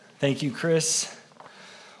Thank you, Chris.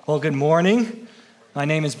 Well, good morning. My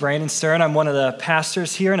name is Brandon Stern. I'm one of the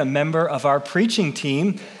pastors here and a member of our preaching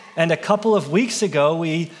team. And a couple of weeks ago,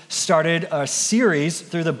 we started a series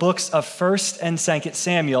through the books of 1st and 2nd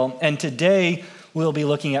Samuel. And today, we'll be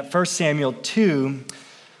looking at 1 Samuel 2,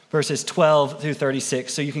 verses 12 through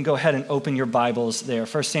 36. So you can go ahead and open your Bibles there.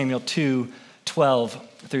 1 Samuel 2, 12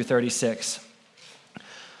 through 36.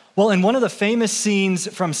 Well, in one of the famous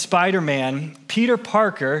scenes from Spider-Man, Peter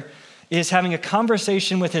Parker is having a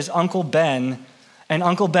conversation with his Uncle Ben, and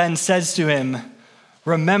Uncle Ben says to him,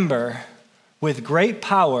 "Remember, with great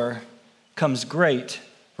power comes great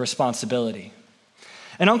responsibility."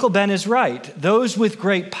 And Uncle Ben is right. Those with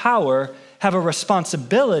great power have a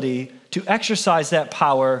responsibility to exercise that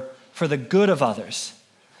power for the good of others.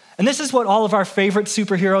 And this is what all of our favorite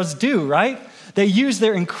superheroes do, right? They use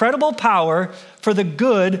their incredible power for the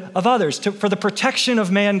good of others, for the protection of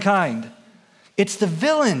mankind. It's the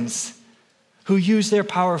villains who use their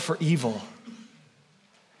power for evil.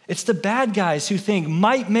 It's the bad guys who think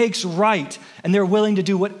might makes right, and they're willing to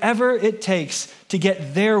do whatever it takes to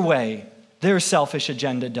get their way, their selfish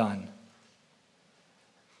agenda done.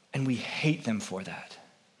 And we hate them for that.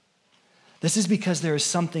 This is because there is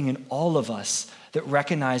something in all of us that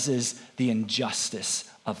recognizes the injustice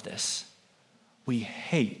of this. We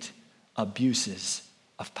hate abuses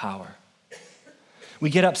of power. We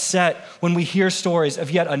get upset when we hear stories of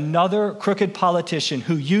yet another crooked politician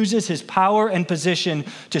who uses his power and position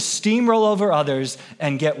to steamroll over others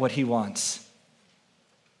and get what he wants.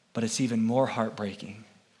 But it's even more heartbreaking.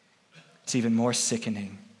 It's even more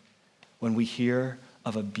sickening when we hear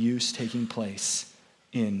of abuse taking place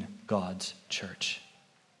in God's church.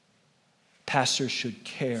 Pastors should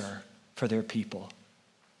care for their people,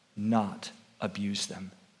 not abuse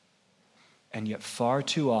them. And yet far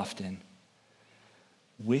too often,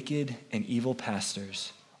 wicked and evil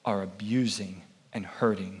pastors are abusing and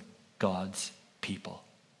hurting God's people.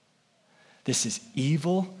 This is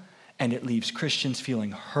evil, and it leaves Christians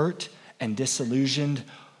feeling hurt and disillusioned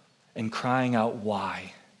and crying out,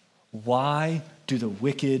 why? Why do the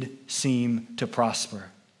wicked seem to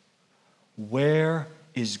prosper? Where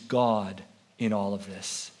is God in all of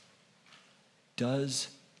this? Does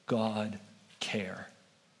God care?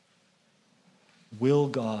 Will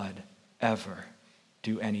God ever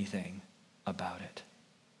do anything about it?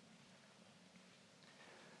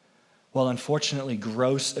 Well, unfortunately,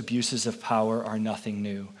 gross abuses of power are nothing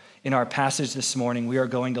new. In our passage this morning, we are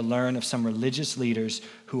going to learn of some religious leaders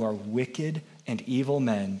who are wicked and evil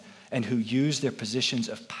men and who use their positions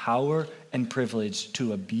of power and privilege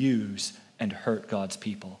to abuse and hurt God's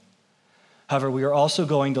people. However, we are also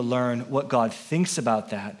going to learn what God thinks about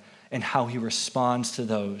that and how he responds to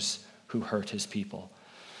those who hurt his people.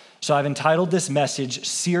 So I've entitled this message,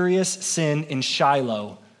 Serious Sin in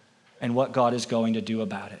Shiloh, and what God is going to do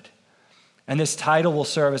about it. And this title will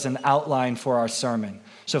serve as an outline for our sermon.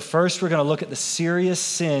 So first, we're going to look at the serious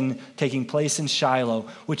sin taking place in Shiloh,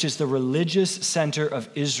 which is the religious center of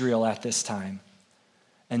Israel at this time.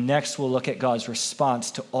 And next, we'll look at God's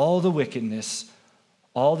response to all the wickedness,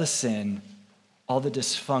 all the sin, all the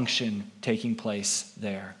dysfunction taking place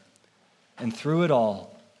there. And through it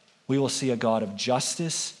all, we will see a God of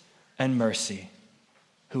justice and mercy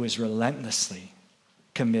who is relentlessly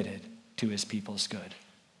committed to his people's good.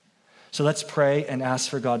 So let's pray and ask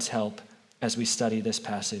for God's help as we study this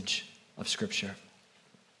passage of Scripture.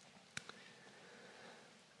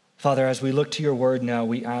 Father, as we look to your word now,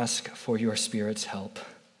 we ask for your Spirit's help.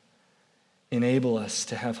 Enable us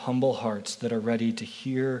to have humble hearts that are ready to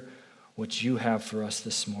hear what you have for us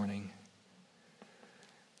this morning.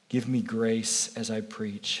 Give me grace as I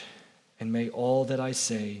preach, and may all that I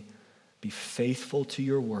say be faithful to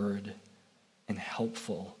your word and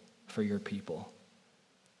helpful for your people.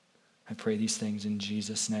 I pray these things in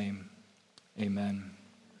Jesus' name. Amen.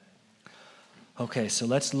 Okay, so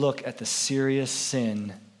let's look at the serious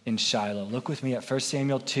sin in Shiloh. Look with me at 1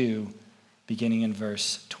 Samuel 2, beginning in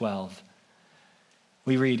verse 12.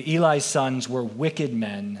 We read, Eli's sons were wicked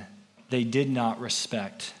men. They did not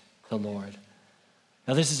respect the Lord.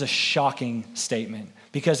 Now, this is a shocking statement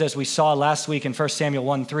because as we saw last week in 1 Samuel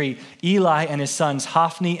 1:3, Eli and his sons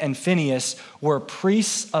Hophni and Phinehas were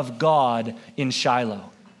priests of God in Shiloh.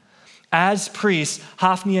 As priests,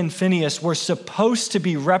 Hophni and Phinehas were supposed to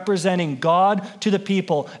be representing God to the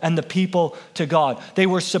people and the people to God. They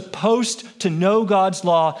were supposed to know God's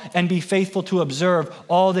law and be faithful to observe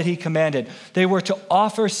all that he commanded. They were to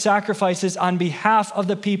offer sacrifices on behalf of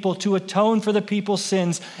the people to atone for the people's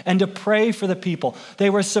sins and to pray for the people. They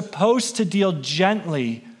were supposed to deal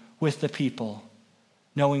gently with the people,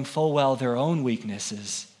 knowing full well their own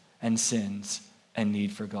weaknesses and sins and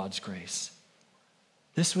need for God's grace.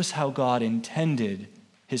 This was how God intended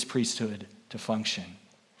his priesthood to function.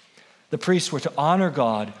 The priests were to honor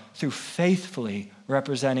God through faithfully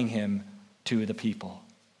representing him to the people.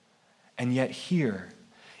 And yet here,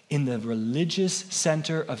 in the religious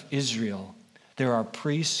center of Israel, there are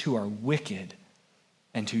priests who are wicked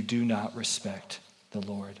and who do not respect the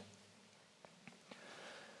Lord.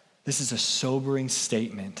 This is a sobering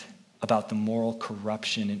statement about the moral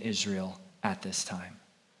corruption in Israel at this time.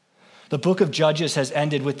 The book of Judges has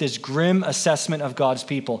ended with this grim assessment of God's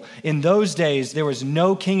people. In those days, there was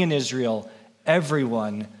no king in Israel.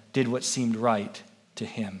 Everyone did what seemed right to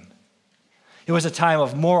him. It was a time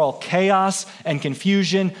of moral chaos and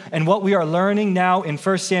confusion, and what we are learning now in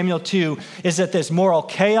 1 Samuel 2 is that this moral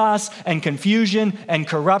chaos and confusion and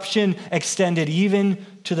corruption extended even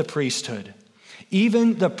to the priesthood.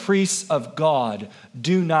 Even the priests of God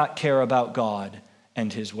do not care about God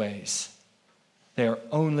and his ways. They are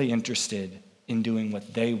only interested in doing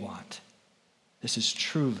what they want. This is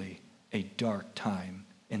truly a dark time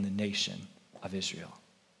in the nation of Israel.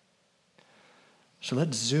 So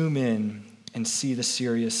let's zoom in and see the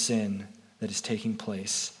serious sin that is taking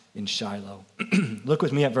place in Shiloh. Look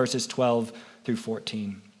with me at verses 12 through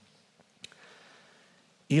 14.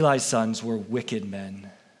 Eli's sons were wicked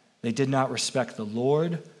men. They did not respect the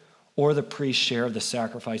Lord or the priest's share of the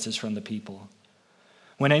sacrifices from the people.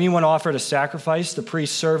 When anyone offered a sacrifice, the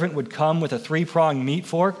priest's servant would come with a 3-pronged meat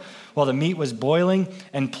fork while the meat was boiling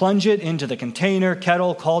and plunge it into the container,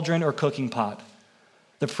 kettle, cauldron, or cooking pot.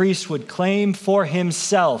 The priest would claim for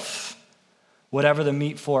himself whatever the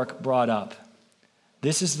meat fork brought up.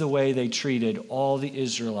 This is the way they treated all the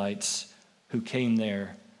Israelites who came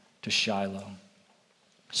there to Shiloh.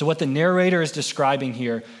 So what the narrator is describing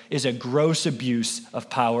here is a gross abuse of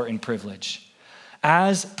power and privilege.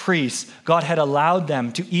 As priests, God had allowed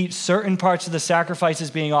them to eat certain parts of the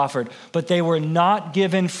sacrifices being offered, but they were not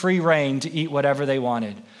given free rein to eat whatever they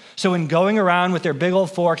wanted. So in going around with their big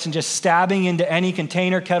old forks and just stabbing into any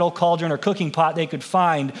container, kettle, cauldron, or cooking pot they could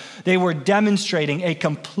find, they were demonstrating a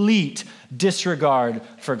complete disregard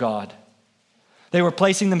for God. They were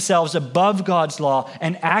placing themselves above God's law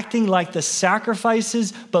and acting like the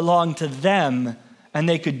sacrifices belonged to them and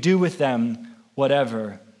they could do with them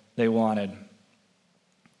whatever they wanted.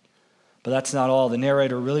 But that's not all. The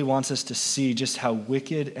narrator really wants us to see just how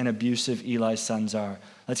wicked and abusive Eli's sons are.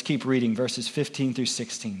 Let's keep reading verses 15 through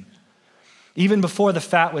 16. Even before the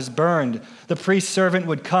fat was burned, the priest's servant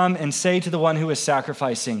would come and say to the one who was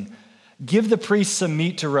sacrificing, "Give the priest some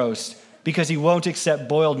meat to roast, because he won't accept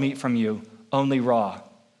boiled meat from you, only raw."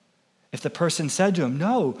 If the person said to him,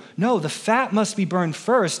 No, the fat must be burned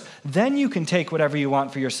first, then you can take whatever you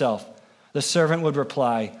want for yourself," the servant would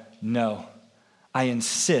reply, "No, I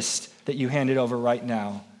insist that you hand it over right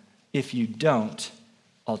now. If you don't,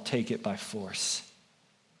 I'll take it by force."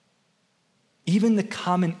 Even the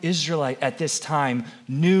common Israelite at this time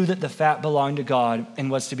knew that the fat belonged to God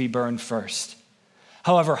and was to be burned first.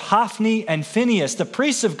 However, Hophni and Phinehas, the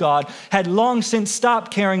priests of God, had long since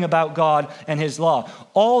stopped caring about God and his law.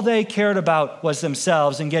 All they cared about was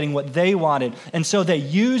themselves and getting what they wanted. And so they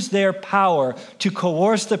used their power to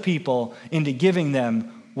coerce the people into giving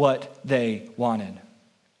them what they wanted.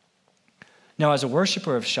 Now, as a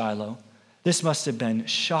worshiper of Shiloh, this must have been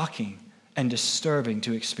shocking and disturbing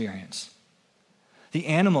to experience. The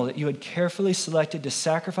animal that you had carefully selected to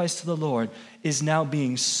sacrifice to the Lord is now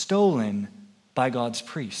being stolen by God's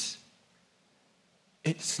priests.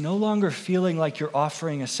 It's no longer feeling like you're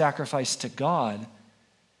offering a sacrifice to God.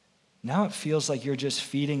 Now it feels like you're just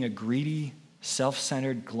feeding a greedy,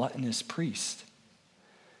 self-centered, gluttonous priest.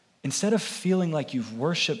 Instead of feeling like you've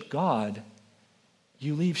worshiped God,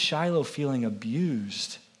 you leave Shiloh feeling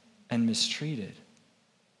abused and mistreated.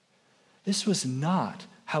 This was not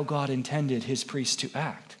how God intended his priests to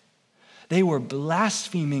act. They were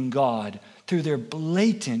blaspheming God through their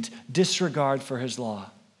blatant disregard for his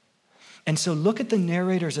law. And so look at the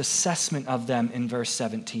narrator's assessment of them in verse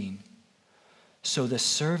 17. So the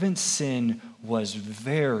servant's sin was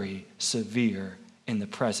very severe in the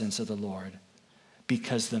presence of the Lord,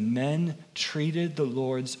 because the men treated the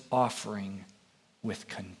Lord's offering with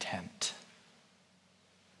contempt.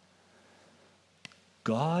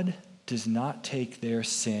 God does not take their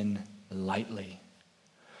sin lightly.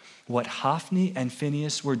 What Hophni and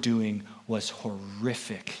Phinehas were doing was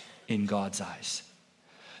horrific in God's eyes.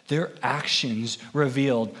 their actions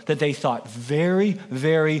revealed that they thought very,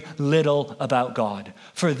 very little about God.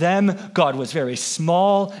 For them, God was very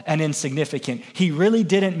small and insignificant. He really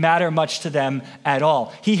didn't matter much to them at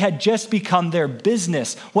all. He had just become their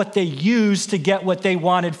business, what they used to get what they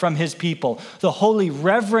wanted from his people. The holy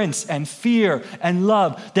reverence and fear and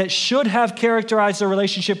love that should have characterized their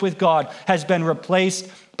relationship with God has been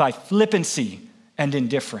replaced by flippancy and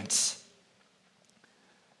indifference.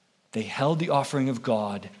 They held the offering of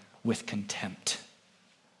God with contempt.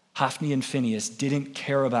 Hophni and Phinehas didn't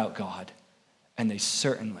care about God, and they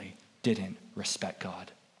certainly didn't respect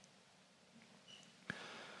God.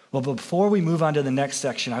 Well, before we move on to the next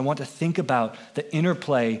section, I want to think about the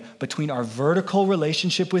interplay between our vertical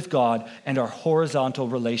relationship with God and our horizontal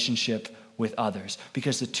relationship with others,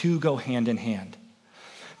 because the two go hand in hand.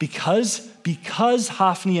 Because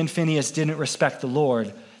Hophni and Phinehas didn't respect the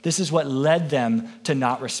Lord, this is what led them to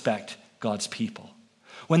not respect God's people.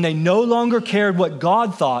 When they no longer cared what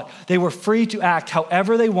God thought, they were free to act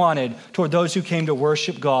however they wanted toward those who came to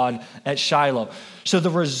worship God at Shiloh. So the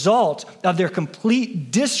result of their complete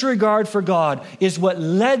disregard for God is what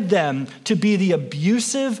led them to be the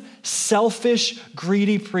abusive, selfish,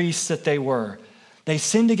 greedy priests that they were. They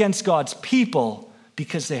sinned against God's people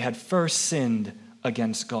because they had first sinned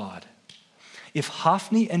against God. If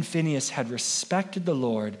Hophni and Phinehas had respected the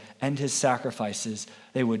Lord and his sacrifices,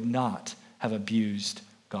 they would not have abused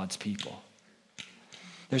God's people.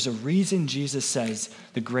 There's a reason Jesus says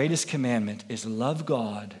the greatest commandment is love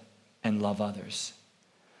God and love others.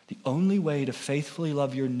 The only way to faithfully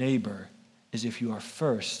love your neighbor is if you are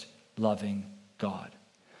first loving God.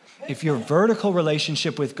 If your vertical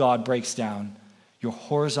relationship with God breaks down, your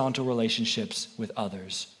horizontal relationships with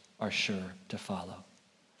others are sure to follow.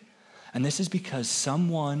 And this is because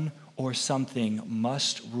someone or something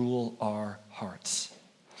must rule our hearts.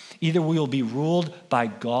 Either we will be ruled by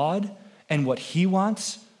God and what he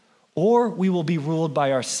wants, or we will be ruled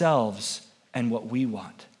by ourselves and what we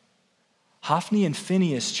want. Hophni and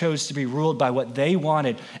Phinehas chose to be ruled by what they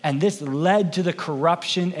wanted, and this led to the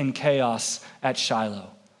corruption and chaos at Shiloh.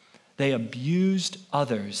 They abused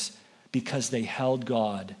others because they held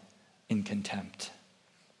God in contempt.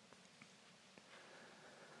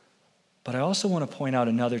 But I also want to point out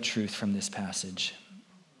another truth from this passage.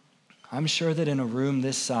 I'm sure that in a room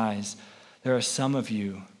this size, there are some of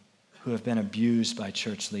you who have been abused by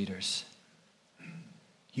church leaders.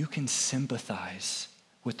 You can sympathize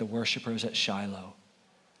with the worshipers at Shiloh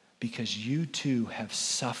because you too have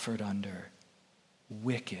suffered under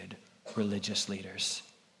wicked religious leaders.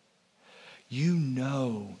 You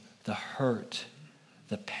know the hurt,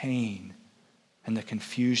 the pain, and the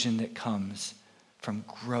confusion that comes from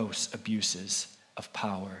gross abuses of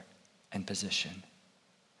power and position.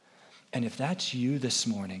 And if that's you this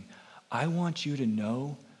morning, I want you to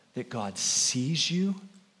know that God sees you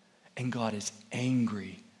and God is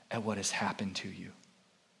angry at what has happened to you.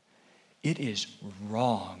 It is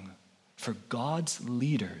wrong for God's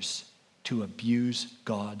leaders to abuse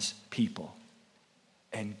God's people.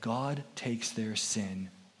 And God takes their sin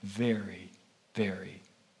very, very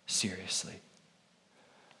seriously.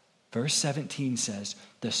 Verse 17 says,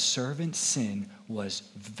 the servant's sin was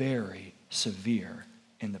very severe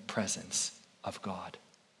in the presence of God.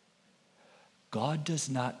 God does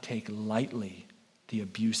not take lightly the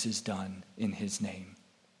abuses done in his name.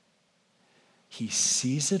 He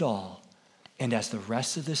sees it all, and as the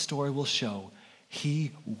rest of this story will show,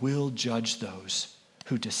 he will judge those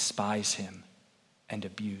who despise him and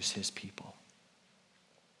abuse his people.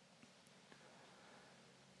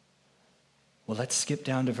 Well, let's skip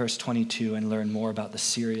down to verse 22 and learn more about the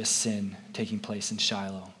serious sin taking place in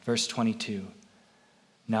Shiloh. Verse 22.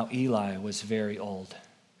 Now Eli was very old.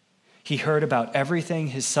 He heard about everything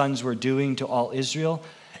his sons were doing to all Israel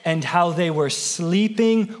and how they were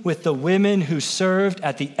sleeping with the women who served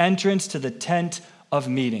at the entrance to the tent of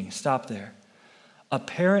meeting. Stop there.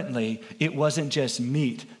 Apparently, it wasn't just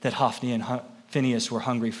meat that Hophni and Phinehas were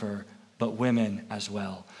hungry for, but women as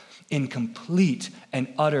well. In complete and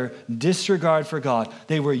utter disregard for God,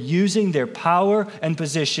 they were using their power and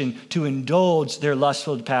position to indulge their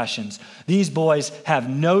lustful passions. These boys have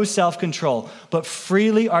no self-control, but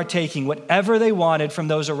freely are taking whatever they wanted from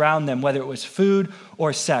those around them, whether it was food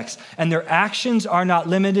or sex. And their actions are not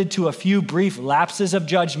limited to a few brief lapses of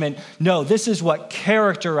judgment. No, this is what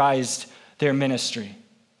characterized their ministry.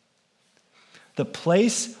 The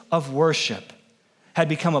place of worship had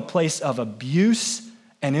become a place of abuse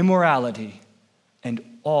and immorality, and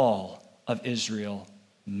all of Israel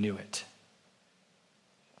knew it.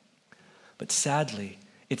 But sadly,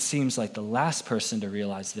 it seems like the last person to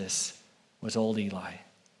realize this was old Eli.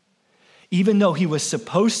 Even though he was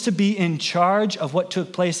supposed to be in charge of what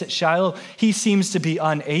took place at Shiloh, he seems to be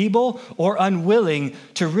unable or unwilling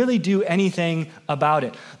to really do anything about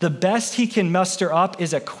it. The best he can muster up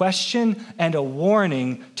is a question and a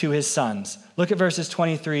warning to his sons. Look at verses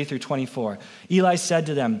 23 through 24. Eli said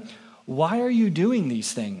to them, "Why are you doing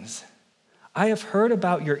these things? I have heard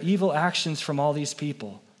about your evil actions from all these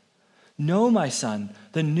people. No, my son,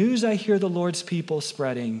 the news I hear the Lord's people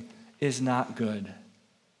spreading is not good."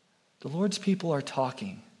 The Lord's people are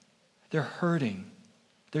talking. They're hurting.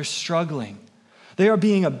 They're struggling. They are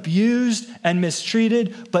being abused and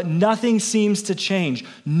mistreated, but nothing seems to change.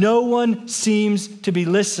 No one seems to be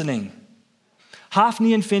listening.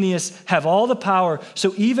 Hophni and Phinehas have all the power,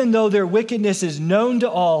 so even though their wickedness is known to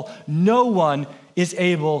all, no one is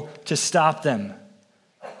able to stop them.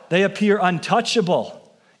 They appear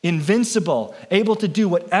untouchable, invincible, able to do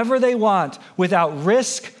whatever they want without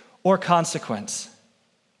risk or consequence.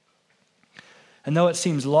 And though it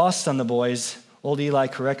seems lost on the boys, old Eli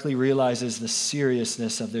correctly realizes the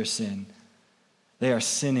seriousness of their sin. They are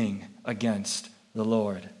sinning against the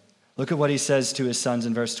Lord. Look at what he says to his sons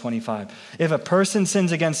in verse 25. If a person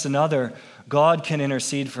sins against another, God can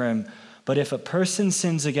intercede for him. But if a person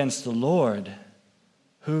sins against the Lord,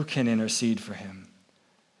 who can intercede for him?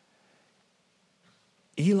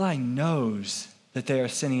 Eli knows that they are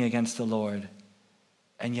sinning against the Lord,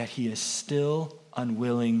 and yet he is still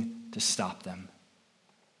unwilling to stop them.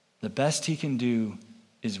 The best he can do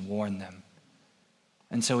is warn them.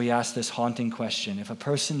 And so he asks this haunting question: if a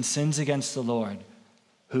person sins against the Lord,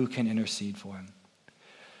 who can intercede for him?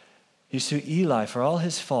 You see, Eli, for all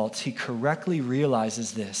his faults, he correctly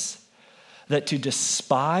realizes this, that to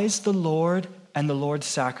despise the Lord and the Lord's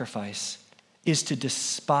sacrifice is to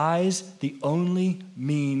despise the only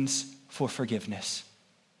means for forgiveness.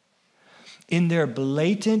 In their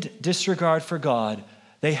blatant disregard for God,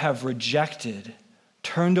 they have rejected,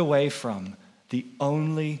 turned away from the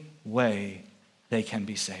only way they can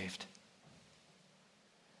be saved.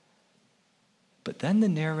 But then the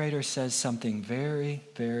narrator says something very,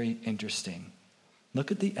 very interesting.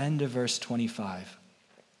 Look at the end of verse 25.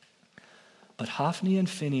 But Hophni and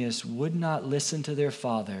Phinehas would not listen to their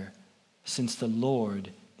father, since the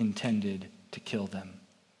Lord intended to kill them.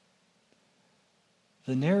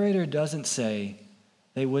 The narrator doesn't say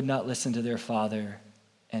they would not listen to their father,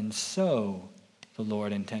 and so the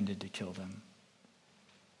Lord intended to kill them.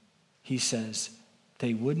 He says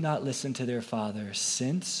they would not listen to their father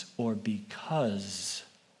since or because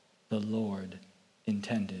the Lord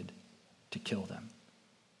intended to kill them.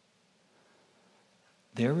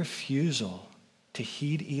 Their refusal to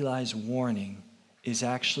heed Eli's warning is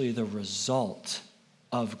actually the result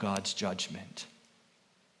of God's judgment,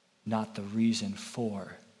 not the reason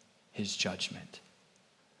for his judgment.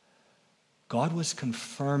 God was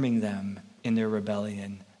confirming them in their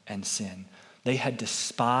rebellion and sin. They had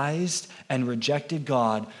despised and rejected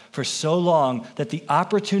God for so long that the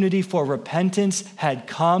opportunity for repentance had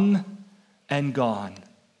come and gone.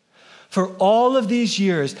 For all of these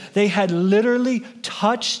years, they had literally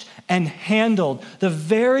touched and handled the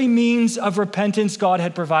very means of repentance God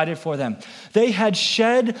had provided for them. They had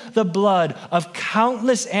shed the blood of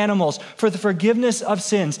countless animals for the forgiveness of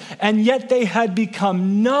sins, and yet they had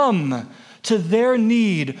become numb to their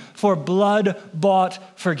need for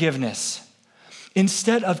blood-bought forgiveness.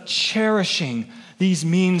 Instead of cherishing these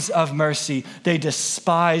means of mercy, they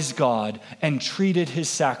despised God and treated his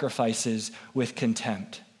sacrifices with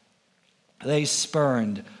contempt. They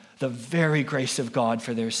spurned the very grace of God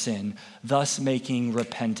for their sin, thus making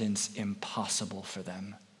repentance impossible for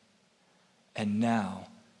them. And now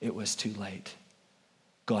it was too late.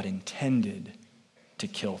 God intended to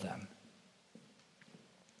kill them.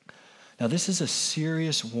 Now, this is a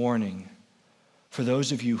serious warning for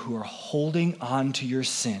those of you who are holding on to your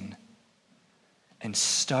sin and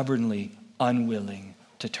stubbornly unwilling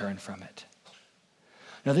to turn from it.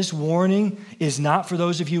 Now, this warning is not for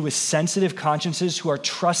those of you with sensitive consciences who are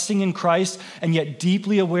trusting in Christ and yet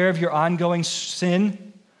deeply aware of your ongoing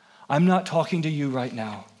sin. I'm not talking to you right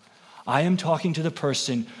now. I am talking to the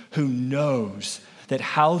person who knows that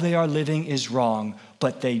how they are living is wrong,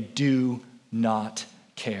 but they do not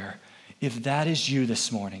care. If that is you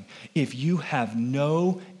this morning, if you have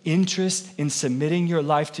no interest in submitting your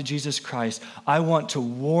life to Jesus Christ, I want to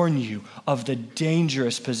warn you of the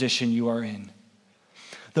dangerous position you are in.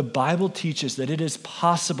 The Bible teaches that it is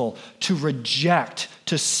possible to reject,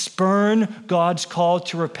 to spurn God's call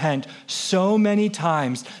to repent so many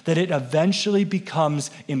times that it eventually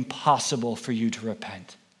becomes impossible for you to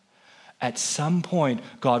repent. At some point,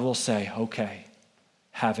 God will say, okay,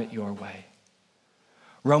 have it your way.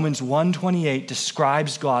 Romans 1:28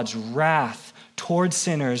 describes God's wrath toward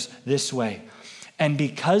sinners this way. And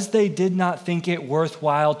because they did not think it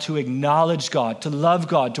worthwhile to acknowledge God, to love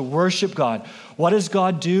God, to worship God, what does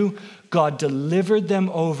God do? God delivered them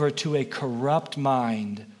over to a corrupt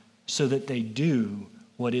mind so that they do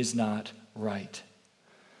what is not right.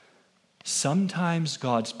 Sometimes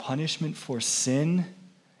God's punishment for sin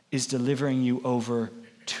is delivering you over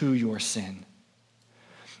to your sin.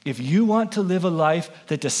 If you want to live a life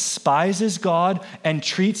that despises God and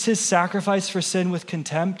treats his sacrifice for sin with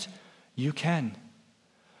contempt, you can.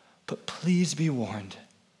 But please be warned,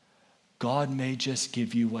 God may just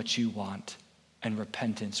give you what you want and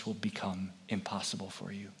repentance will become impossible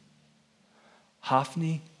for you.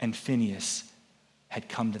 Hophni and Phinehas had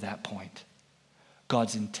come to that point.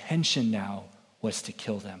 God's intention now was to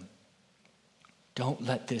kill them. Don't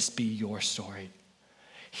let this be your story.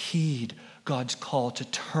 Heed God's call to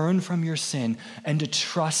turn from your sin and to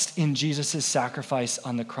trust in Jesus' sacrifice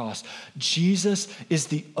on the cross. Jesus is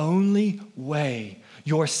the only way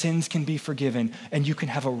your sins can be forgiven and you can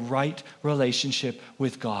have a right relationship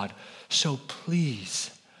with God. So please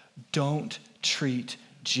don't treat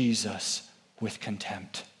Jesus with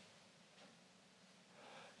contempt.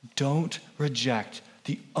 Don't reject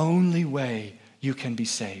the only way you can be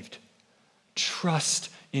saved. Trust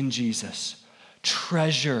in Jesus.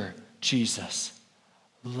 Treasure Jesus.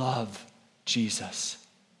 Love Jesus.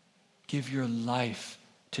 Give your life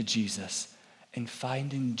to Jesus and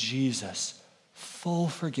find in Jesus full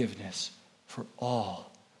forgiveness for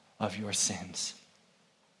all of your sins.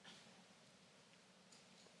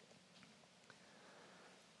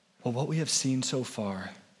 Well, what we have seen so far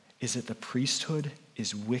is that the priesthood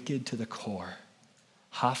is wicked to the core.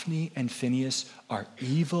 Hophni and Phinehas are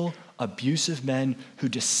evil, abusive men who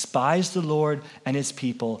despise the Lord and his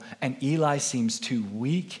people, and Eli seems too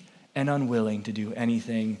weak and unwilling to do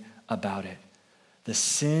anything about it. The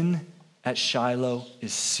sin at Shiloh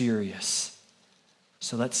is serious.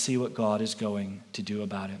 So let's see what God is going to do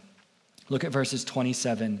about it. Look at verses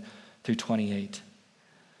 27 through 28.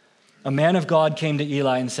 A man of God came to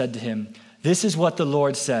Eli and said to him, "This is what the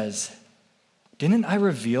Lord says. Didn't I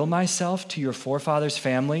reveal myself to your forefathers'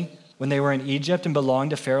 family when they were in Egypt and belonged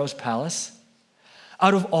to Pharaoh's palace?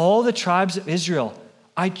 Out of all the tribes of Israel,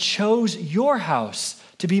 I chose your house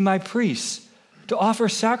to be my priests, to offer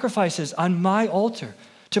sacrifices on my altar,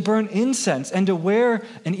 to burn incense, and to wear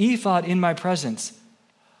an ephod in my presence.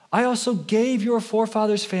 I also gave your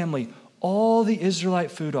forefathers' family all the Israelite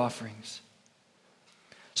food offerings."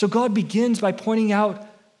 So God begins by pointing out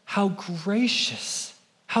how gracious,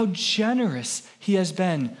 how generous he has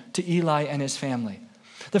been to Eli and his family.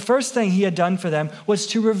 The first thing he had done for them was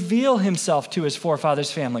to reveal himself to his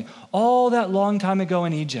forefathers' family all that long time ago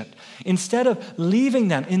in Egypt. Instead of leaving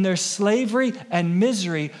them in their slavery and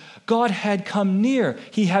misery, God had come near.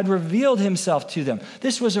 He had revealed himself to them.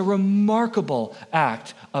 This was a remarkable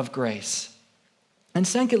act of grace. And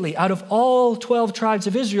secondly, out of all 12 tribes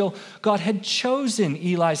of Israel, God had chosen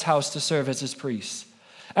Eli's house to serve as his priests.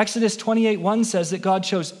 Exodus 28:1 says that God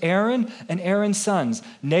chose Aaron and Aaron's sons,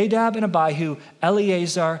 Nadab and Abihu,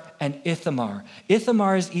 Eleazar and Ithamar.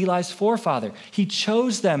 Ithamar is Eli's forefather. He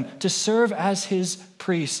chose them to serve as his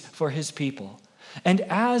priests for his people. And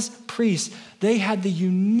as priests, they had the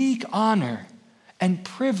unique honor and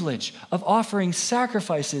privilege of offering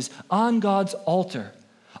sacrifices on God's altar,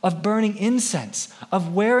 of burning incense,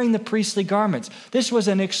 of wearing the priestly garments. This was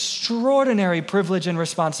an extraordinary privilege and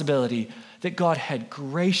responsibility that God had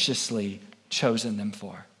graciously chosen them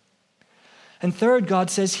for. And third, God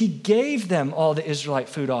says he gave them all the Israelite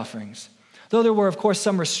food offerings. Though there were, of course,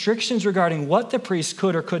 some restrictions regarding what the priests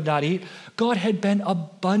could or could not eat, God had been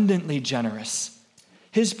abundantly generous.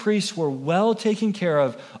 His priests were well taken care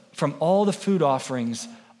of from all the food offerings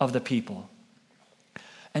of the people.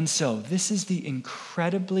 And so this is the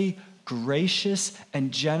incredibly gracious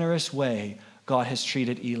and generous way God has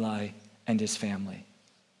treated Eli and his family.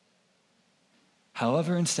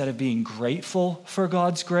 However, instead of being grateful for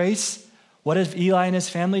God's grace, what have Eli and his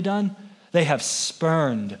family done? They have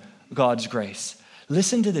spurned God's grace.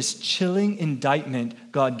 Listen to this chilling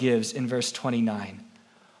indictment God gives in verse 29.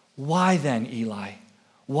 "Why then, Eli?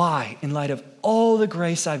 Why, in light of all the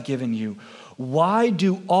grace I've given you, why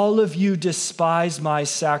do all of you despise my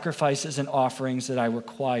sacrifices and offerings that I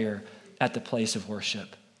require at the place of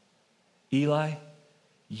worship? Eli,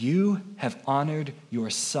 you have honored your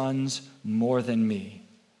sons more than me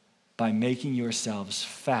by making yourselves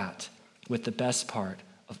fat with the best part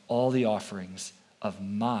of all the offerings of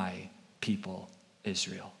my people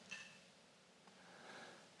Israel."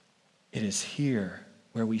 It is here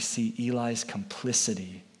where we see Eli's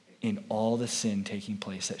complicity in all the sin taking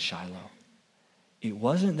place at Shiloh. It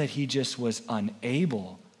wasn't that he just was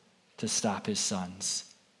unable to stop his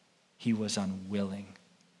sons. He was unwilling.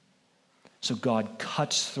 So God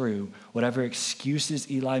cuts through whatever excuses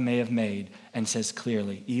Eli may have made and says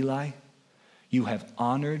clearly, Eli, you have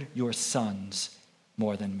honored your sons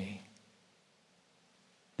more than me.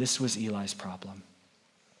 This was Eli's problem.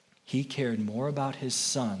 He cared more about his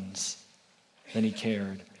sons than he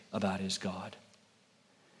cared about his God.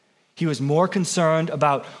 He was more concerned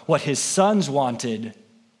about what his sons wanted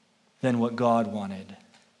than what God wanted.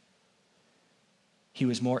 He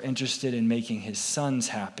was more interested in making his sons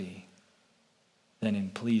happy than in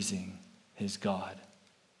pleasing his God.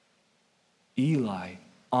 Eli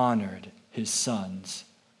honored his sons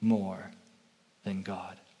more than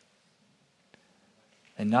God.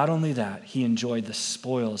 And not only that, he enjoyed the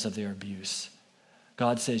spoils of their abuse.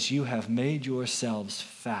 God says, you have made yourselves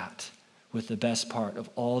fat with the best part of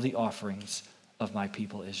all the offerings of my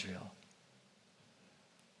people Israel.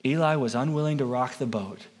 Eli was unwilling to rock the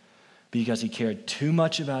boat because he cared too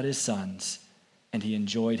much about his sons and he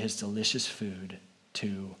enjoyed his delicious food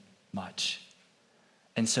too much.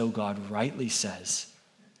 And so God rightly says,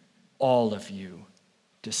 all of you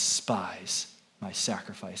despise my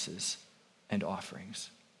sacrifices and offerings.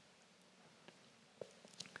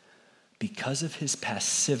 Because of his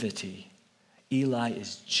passivity, Eli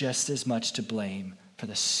is just as much to blame for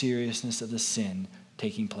the seriousness of the sin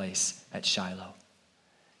taking place at Shiloh.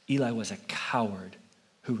 Eli was a coward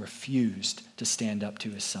who refused to stand up to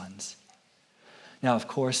his sons. Now, of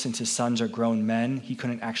course, since his sons are grown men, he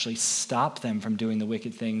couldn't actually stop them from doing the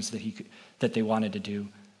wicked things that they wanted to do.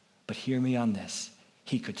 But hear me on this.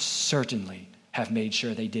 He could certainly have made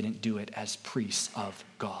sure they didn't do it as priests of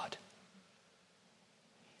God.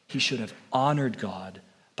 He should have honored God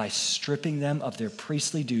by stripping them of their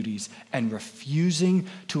priestly duties and refusing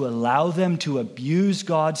to allow them to abuse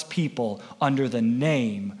God's people under the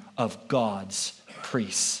name of God's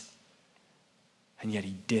priests. And yet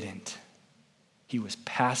he didn't. He was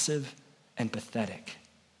passive and pathetic,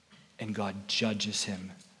 and God judges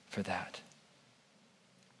him for that.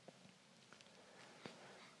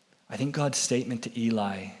 I think God's statement to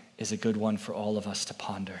Eli is a good one for all of us to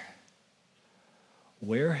ponder.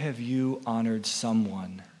 Where have you honored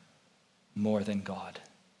someone more than God?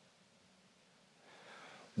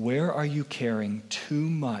 Where are you caring too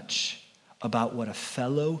much about what a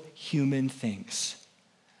fellow human thinks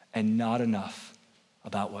and not enough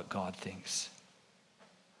about what God thinks?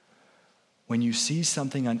 When you see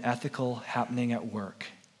something unethical happening at work,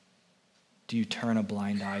 do you turn a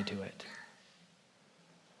blind eye to it?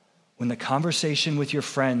 When the conversation with your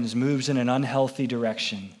friends moves in an unhealthy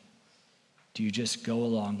direction, do you just go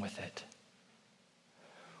along with it?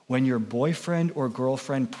 When your boyfriend or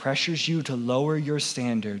girlfriend pressures you to lower your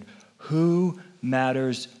standard, who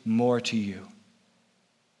matters more to you?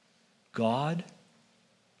 God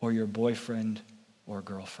or your boyfriend or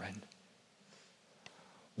girlfriend?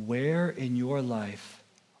 Where in your life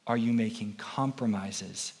are you making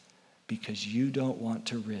compromises because you don't want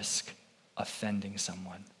to risk offending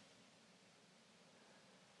someone?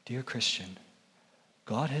 Dear Christian,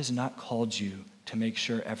 God has not called you to make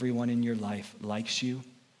sure everyone in your life likes you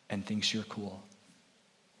and thinks you're cool.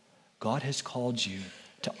 God has called you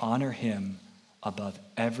to honor him above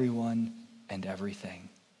everyone and everything.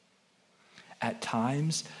 At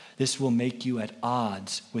times, this will make you at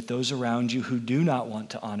odds with those around you who do not want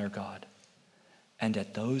to honor God. And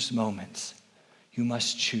at those moments, you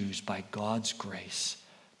must choose by God's grace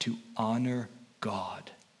to honor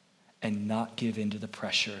God and not give in to the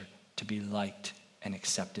pressure to be liked and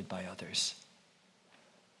accepted by others.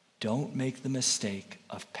 Don't make the mistake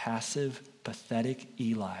of passive, pathetic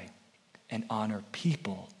Eli and honor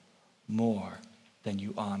people more than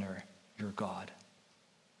you honor your God.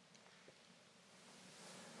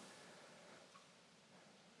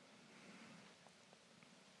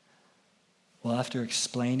 Well, after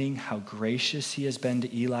explaining how gracious he has been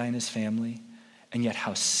to Eli and his family, and yet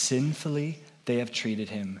how sinfully they have treated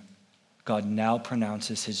him, God now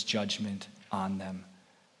pronounces his judgment on them.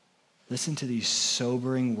 Listen to these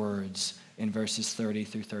sobering words in verses 30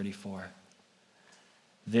 through 34.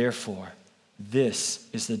 Therefore, this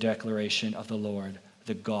is the declaration of the Lord,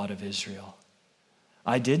 the God of Israel.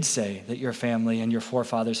 I did say that your family and your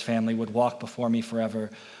forefathers' family would walk before me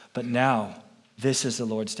forever, but now this is the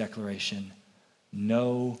Lord's declaration.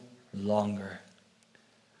 No longer.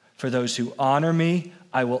 For those who honor me,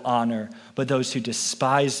 I will honor, but those who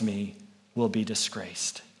despise me will be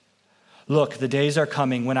disgraced. Look, the days are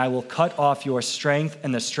coming when I will cut off your strength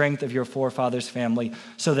and the strength of your forefathers' family,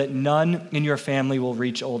 so that none in your family will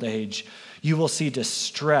reach old age. You will see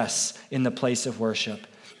distress in the place of worship,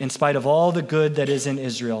 in spite of all the good that is in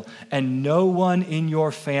Israel, and no one in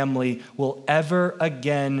your family will ever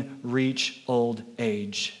again reach old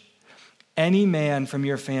age. Any man from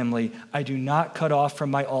your family I do not cut off from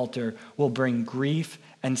my altar will bring grief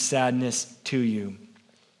and sadness to you.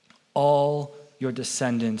 All your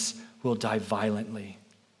descendants will die violently.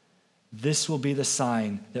 This will be the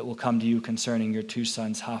sign that will come to you concerning your two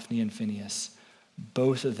sons, Hophni and Phinehas.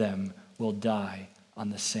 Both of them will die on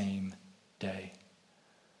the same day.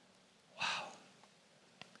 Wow.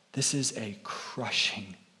 This is a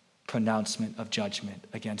crushing pronouncement of judgment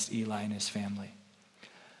against Eli and his family.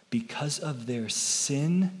 Because of their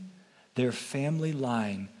sin, their family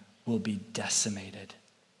line will be decimated.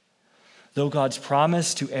 Though God's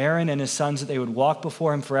promise to Aaron and his sons that they would walk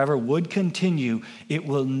before him forever would continue, it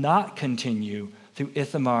will not continue through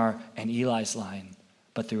Ithamar and Eli's line,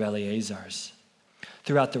 but through Eleazar's.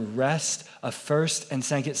 Throughout the rest of 1st and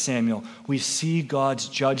 2nd Samuel, we see God's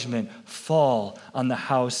judgment fall on the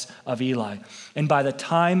house of Eli. And by the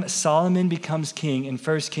time Solomon becomes king in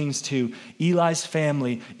 1 Kings 2, Eli's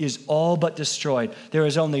family is all but destroyed. There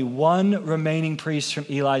is only one remaining priest from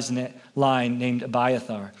Eli's line named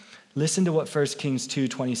Abiathar. Listen to what 1 Kings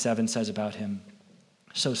 2:27 says about him.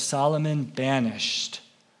 So Solomon banished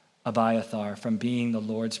Abiathar from being the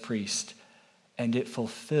Lord's priest, and it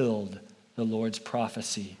fulfilled the Lord's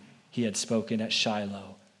prophecy he had spoken at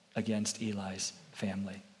Shiloh against Eli's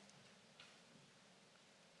family.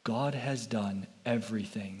 God has done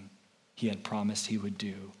everything he had promised he would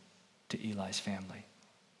do to Eli's family.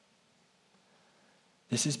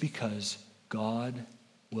 This is because God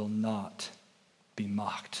will not be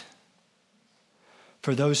mocked.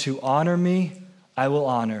 For those who honor me, I will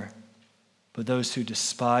honor, but those who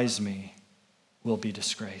despise me will be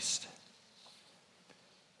disgraced.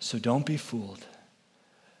 So don't be fooled.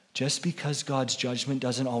 Just because God's judgment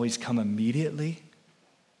doesn't always come immediately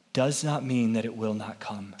does not mean that it will not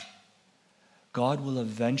come. God will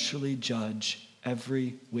eventually judge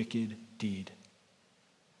every wicked deed.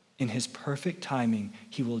 In his perfect timing,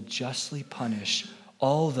 he will justly punish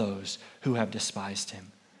all those who have despised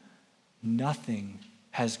him. Nothing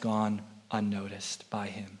has gone unnoticed by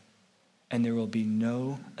him, and there will be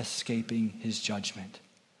no escaping his judgment.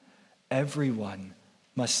 Everyone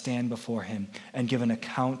must stand before him and give an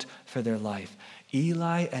account for their life.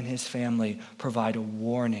 Eli and his family provide a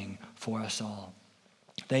warning for us all.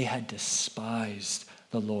 They had despised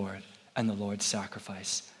the Lord and the Lord's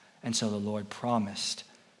sacrifice, and so the Lord promised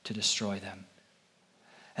to destroy them.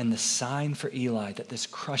 And the sign for Eli that this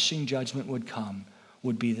crushing judgment would come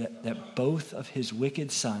would be that both of his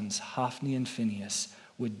wicked sons, Hophni and Phinehas,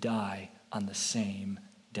 would die on the same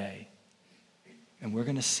day. And we're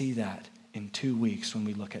going to see that in 2 weeks when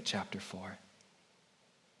we look at chapter 4.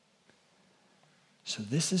 So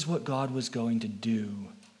this is what God was going to do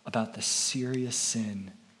about the serious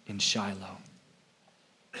sin in Shiloh.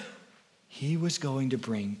 He was going to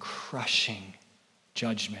bring crushing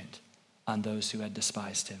judgment on those who had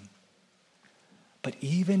despised him. But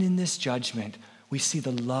even in this judgment, we see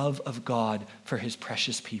the love of God for his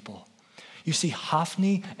precious people. You see,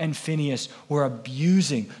 Hophni and Phinehas were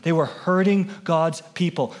abusing, they were hurting God's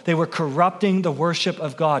people. They were corrupting the worship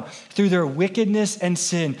of God. Through their wickedness and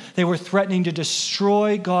sin, they were threatening to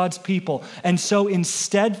destroy God's people. And so in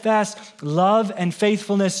steadfast love and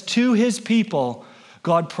faithfulness to his people,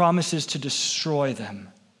 God promises to destroy them.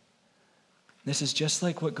 This is just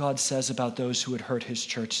like what God says about those who would hurt his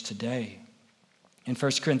church today. In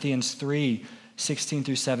 1 Corinthians 3:16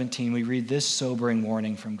 through 17, we read this sobering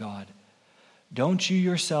warning from God. Don't you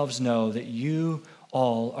yourselves know that you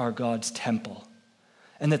all are God's temple,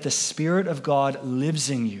 and that the Spirit of God lives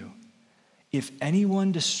in you? If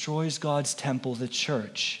anyone destroys God's temple, the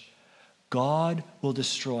church, God will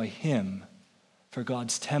destroy him, for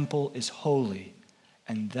God's temple is holy,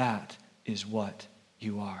 and that is what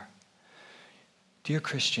you are. Dear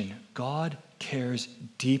Christian, God cares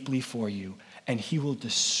deeply for you, and he will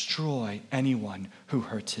destroy anyone who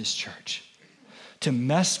hurts his church. To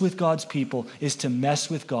mess with God's people is to mess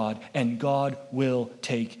with God, and God will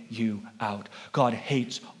take you out. God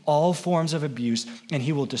hates all forms of abuse, and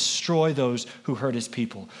he will destroy those who hurt his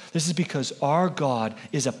people. This is because our God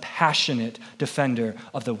is a passionate defender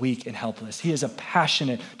of the weak and helpless. He is a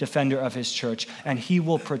passionate defender of his church, and he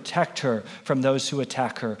will protect her from those who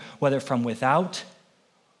attack her, whether from without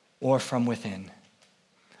or from within.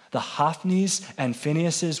 The Hophnis and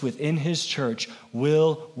Phinehas within his church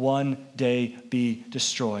will one day be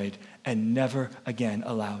destroyed and never again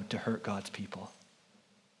allowed to hurt God's people.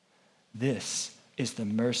 This is the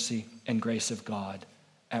mercy and grace of God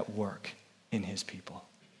at work in his people.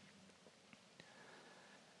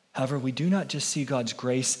 However, we do not just see God's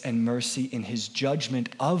grace and mercy in his judgment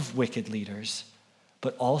of wicked leaders,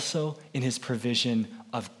 but also in his provision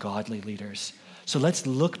of godly leaders. So let's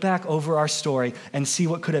look back over our story and see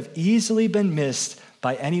what could have easily been missed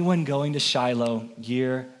by anyone going to Shiloh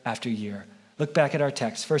year after year. Look back at our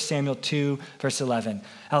text, 1 Samuel 2, verse 11.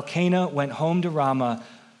 Elkanah went home to Ramah,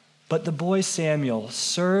 but the boy Samuel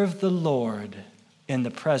served the Lord in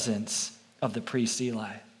the presence of the priest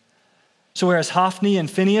Eli. So whereas Hophni and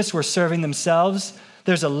Phinehas were serving themselves,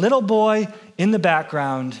 there's a little boy in the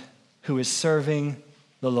background who is serving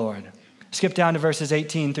the Lord. Skip down to verses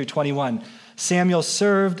 18 through 21. Samuel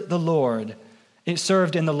served the Lord. It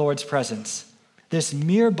served in the Lord's presence. This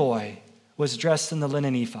mere boy was dressed in the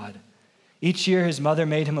linen ephod. Each year his mother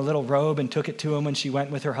made him a little robe and took it to him when she went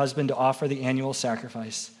with her husband to offer the annual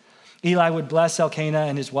sacrifice. Eli would bless Elkanah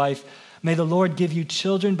and his wife. May the Lord give you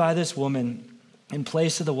children by this woman in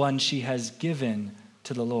place of the one she has given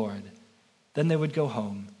to the Lord. Then they would go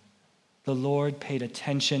home. The Lord paid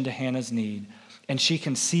attention to Hannah's need, and she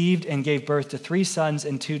conceived and gave birth to 3 sons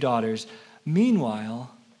and 2 daughters.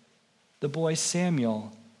 Meanwhile, the boy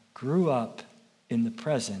Samuel grew up in the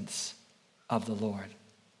presence of the Lord.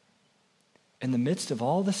 In the midst of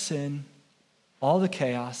all the sin, all the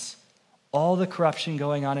chaos, all the corruption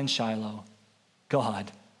going on in Shiloh,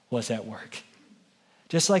 God was at work.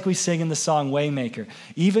 Just like we sing in the song Waymaker,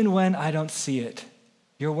 even when I don't see it,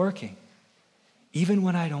 you're working. Even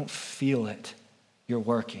when I don't feel it, you're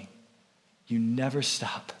working. You never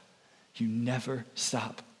stop. You never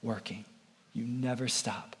stop working. You never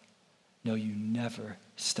stop. No, you never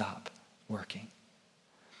stop working.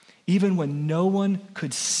 Even when no one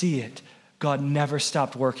could see it, God never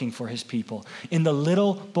stopped working for his people. In the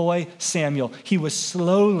little boy Samuel, he was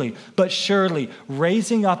slowly but surely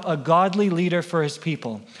raising up a godly leader for his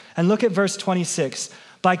people. And look at verse 26.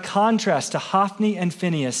 By contrast to Hophni and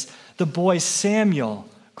Phinehas, the boy Samuel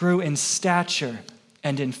grew in stature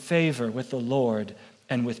and in favor with the Lord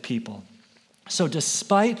and with people. So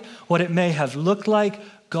despite what it may have looked like,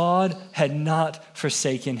 God had not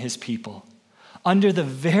forsaken his people. Under the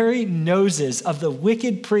very noses of the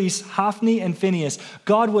wicked priests, Hophni and Phinehas,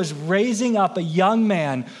 God was raising up a young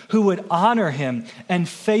man who would honor him and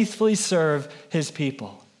faithfully serve his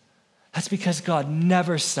people. That's because God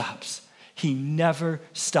never stops. He never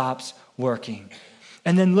stops working.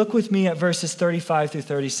 And then look with me at verses 35 through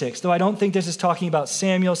 36. Though I don't think this is talking about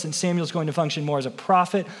Samuel, since Samuel's going to function more as a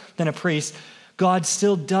prophet than a priest, God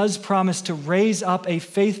still does promise to raise up a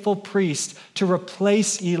faithful priest to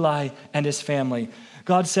replace Eli and his family.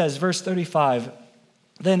 God says, verse 35,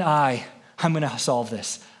 then I'm going to solve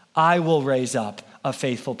this. I will raise up a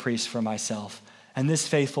faithful priest for myself, and this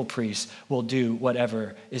faithful priest will do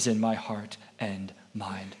whatever is in my heart and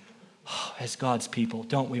mind. Oh, as God's people,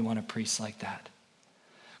 don't we want a priest like that?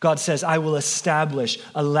 God says, I will establish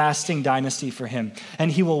a lasting dynasty for him,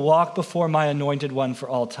 and he will walk before my anointed one for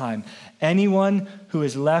all time. Anyone who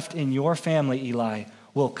is left in your family, Eli,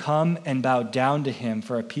 will come and bow down to him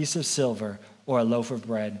for a piece of silver or a loaf of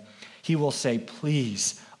bread. He will say,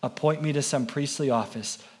 please appoint me to some priestly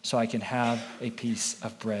office so I can have a piece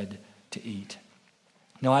of bread to eat.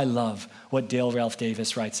 Now, I love what Dale Ralph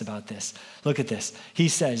Davis writes about this. Look at this. He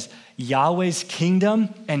says, Yahweh's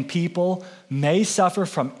kingdom and people may suffer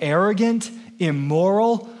from arrogant,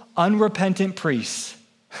 immoral, unrepentant priests,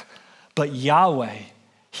 but Yahweh,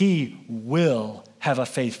 he will have a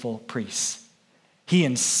faithful priest. He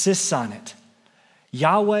insists on it.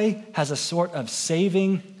 Yahweh has a sort of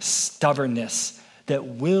saving stubbornness that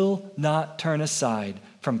will not turn aside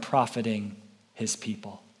from profiting his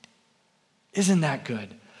people. Isn't that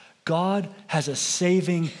good? God has a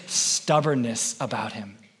saving stubbornness about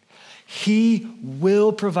him. He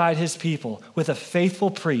will provide his people with a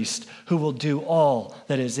faithful priest who will do all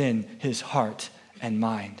that is in his heart and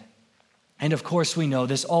mind. And of course, we know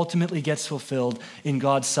this ultimately gets fulfilled in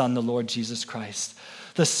God's Son, the Lord Jesus Christ.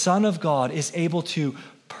 The Son of God is able to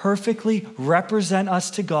perfectly represent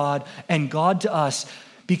us to God and God to us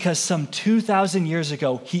because some 2,000 years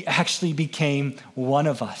ago, he actually became one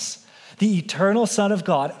of us. The eternal Son of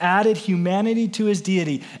God added humanity to his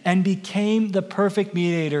deity and became the perfect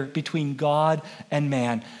mediator between God and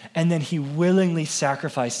man. And then he willingly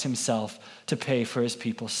sacrificed himself to pay for his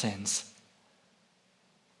people's sins.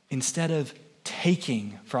 Instead of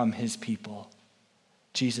taking from his people,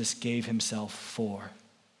 Jesus gave himself for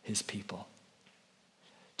his people.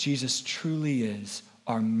 Jesus truly is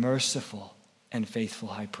our merciful and faithful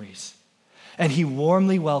high priest. And he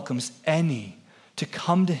warmly welcomes any to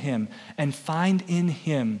come to him and find in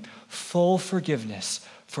him full forgiveness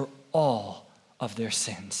for all of their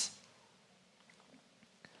sins.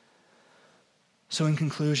 So in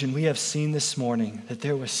conclusion, we have seen this morning that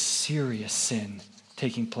there was serious sin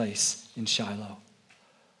taking place in Shiloh.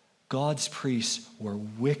 God's priests were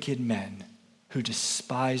wicked men who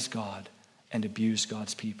despised God and abused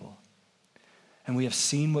God's people. And we have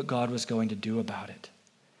seen what God was going to do about it.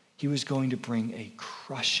 He was going to bring a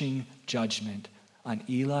crushing judgment on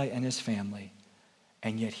Eli and his family,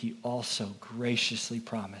 and yet he also graciously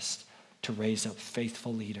promised to raise up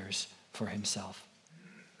faithful leaders for himself.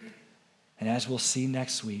 And as we'll see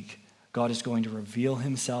next week, God is going to reveal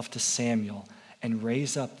himself to Samuel and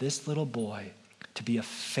raise up this little boy to be a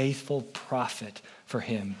faithful prophet for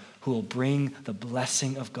him who will bring the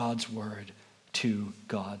blessing of God's word to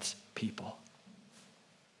God's people.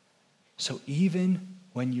 So even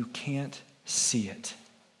when you can't see it,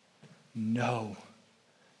 know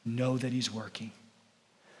that he's working.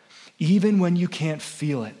 Even when you can't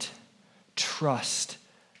feel it, trust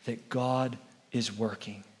that God is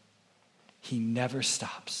working. He never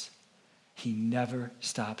stops. He never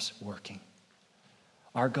stops working.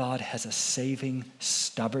 Our God has a saving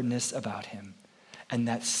stubbornness about him, and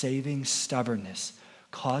that saving stubbornness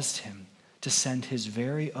caused him to send his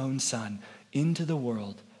very own son into the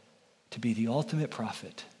world to be the ultimate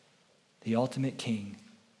prophet, the ultimate king,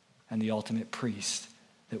 and the ultimate priest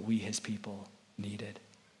that we, his people, needed.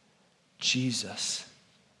 Jesus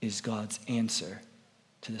is God's answer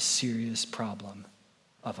to the serious problem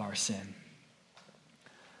of our sin.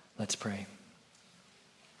 Let's pray.